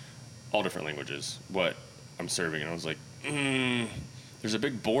in all different languages what I'm serving. And I was like, there's a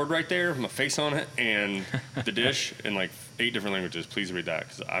big board right there with my face on it and the dish in 8 different languages. Please read that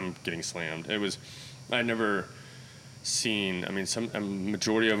because I'm getting slammed. I'd never seen, a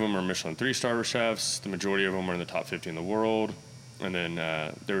majority of them are Michelin 3-star chefs. The majority of them are in the top 50 in the world. And then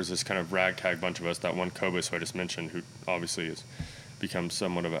there was this kind of ragtag bunch of us, that one Cobus who I just mentioned, who obviously has become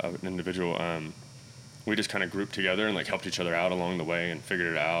somewhat of an individual. We just kind of grouped together and helped each other out along the way and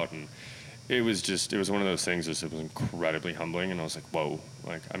figured it out. And it was one of those things. It was incredibly humbling. And I was like, whoa,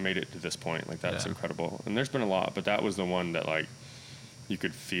 I made it to this point. That's incredible. And there's been a lot, but that was the one that you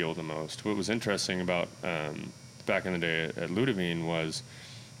could feel the most. What was interesting about back in the day at Ludovine was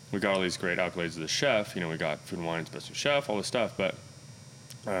we got all these great accolades of the chef. We got Food and Wine's Best New Chef, all this stuff. But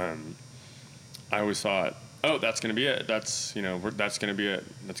I always thought, oh, that's going to be it. That's going to be it.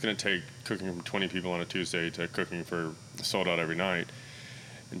 That's going to take cooking from 20 people on a Tuesday to cooking for sold out every night.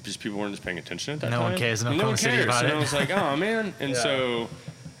 And just people weren't just paying attention at that time. No one cares. No one cares. About and it. I was like, oh, man. And so,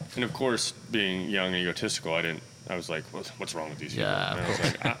 and of course, being young and egotistical, I was like, what's wrong with these people? Yeah, And I was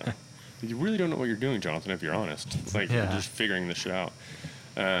like, you really don't know what you're doing, Jonathan, if you're honest. You're just figuring this shit out.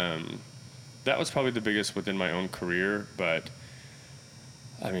 That was probably the biggest within my own career, but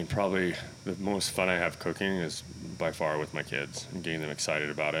probably the most fun I have cooking is by far with my kids and getting them excited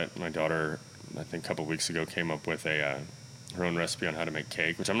about it. My daughter, I think a couple of weeks ago, came up with her own recipe on how to make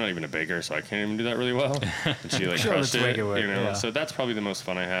cake, which I'm not even a baker, so I can't even do that really well. And she crushed it, Yeah. So that's probably the most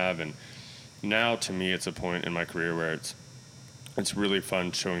fun I have. And now to me, it's a point in my career where it's really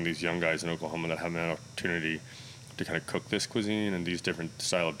fun showing these young guys in Oklahoma that have an opportunity to kind of cook this cuisine and these different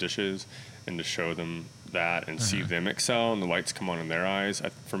style of dishes, and to show them that and see them excel and the lights come on in their eyes.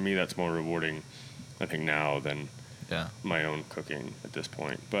 For me, that's more rewarding, I think, now than my own cooking at this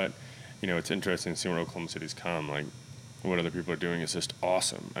point. But it's interesting to see where Oklahoma City's come. Like, what other people are doing is just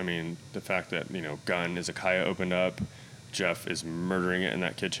awesome. I mean, the fact that, Gun Izakaya opened up, Jeff is murdering it in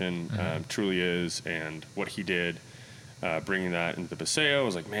that kitchen, truly is, and what he did, bringing that into the Paseo, I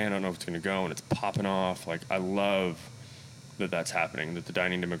was like, man, I don't know if it's going to go, and it's popping off. Like, I love that that's happening, that the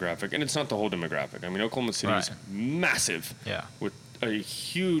dining demographic, and it's not the whole demographic. I mean, Oklahoma City is massive with a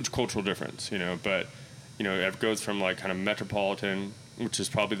huge cultural difference, but, it goes from, like, kind of metropolitan, which is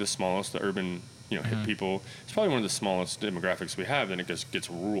probably the smallest, the urban, hip people. It's probably one of the smallest demographics we have. Then it gets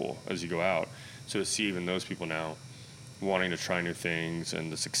rural as you go out. So to see even those people now wanting to try new things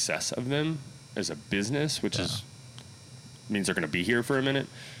and the success of them as a business, which means they're going to be here for a minute,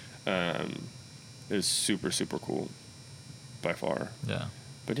 is super, super cool by far. Yeah.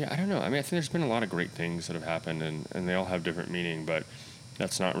 But I don't know. I mean, I think there's been a lot of great things that have happened, and they all have different meaning, but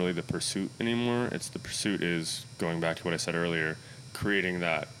that's not really the pursuit anymore. The pursuit is, going back to what I said earlier, creating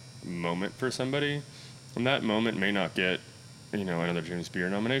that moment for somebody. And that moment may not get, another James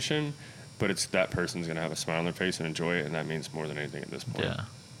Beard nomination, but it's that person's going to have a smile on their face and enjoy it, and that means more than anything at this point. Yeah.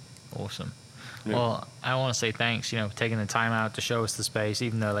 Awesome. Yeah. Well, I want to say thanks, for taking the time out to show us the space,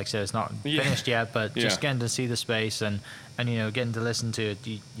 even though, like I said, it's not finished yet, but just getting to see the space and getting to listen to it.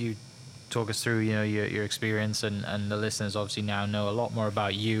 You talk us through, your experience, and the listeners obviously now know a lot more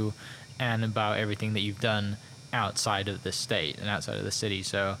about you and about everything that you've done outside of the state and outside of the city.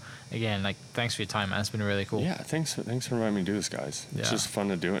 So again, thanks for your time, man. It's been really cool. Yeah, thanks for reminding me to do this, guys. It's just fun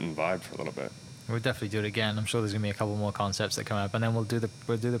to do it and vibe for a little bit. We'll definitely do it again. I'm sure there's gonna be a couple more concepts that come up, and then we'll do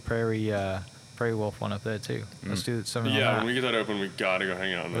the prairie wolf one up there too. Let's do something like that. When we get that open, we gotta go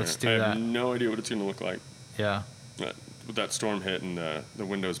hang out in there. Let's do I that. have no idea what it's gonna look like. Yeah. That storm hit and the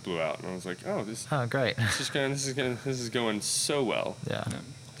windows blew out, and I was like, oh, this great. this is going so well. Yeah.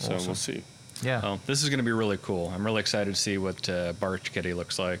 So Awesome. we'll see. Yeah. Well, this is going to be really cool. I'm really excited to see what Barch Kitty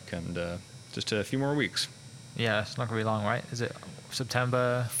looks like, and just a few more weeks. Yeah, it's not going to be long, right? Is it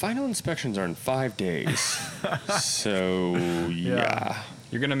September? Final inspections are in 5 days. So, yeah.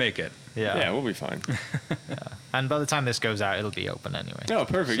 You're going to make it. Yeah. Yeah, we'll be fine. And by the time this goes out, it'll be open anyway. Oh,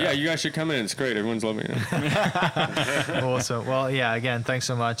 perfect. So. Yeah, you guys should come in. It's great. Everyone's loving it. Awesome. Well, again, thanks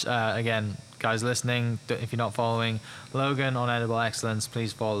so much. Again, guys listening, if you're not following Logan on Edible Excellence,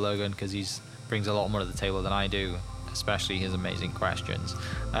 please follow Logan, because he brings a lot more to the table than I do, especially his amazing questions.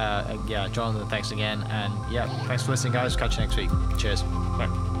 Jonathan, thanks again. And thanks for listening, guys. Catch you next week. Cheers. Bye.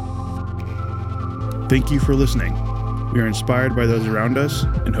 Thank you for listening. We are inspired by those around us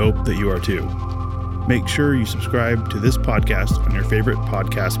and hope that you are too. Make sure you subscribe to this podcast on your favorite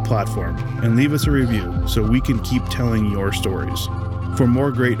podcast platform and leave us a review so we can keep telling your stories. For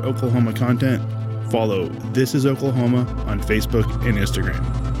more great Oklahoma content, follow This Is Oklahoma on Facebook and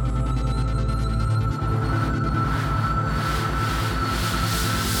Instagram.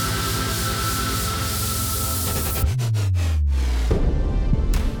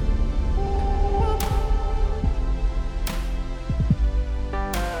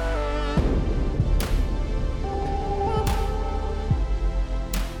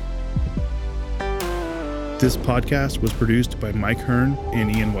 This podcast was produced by Mike Hearn and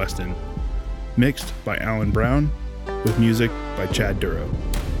Ian Weston. Mixed by Alan Brown, with music by Chad Duro.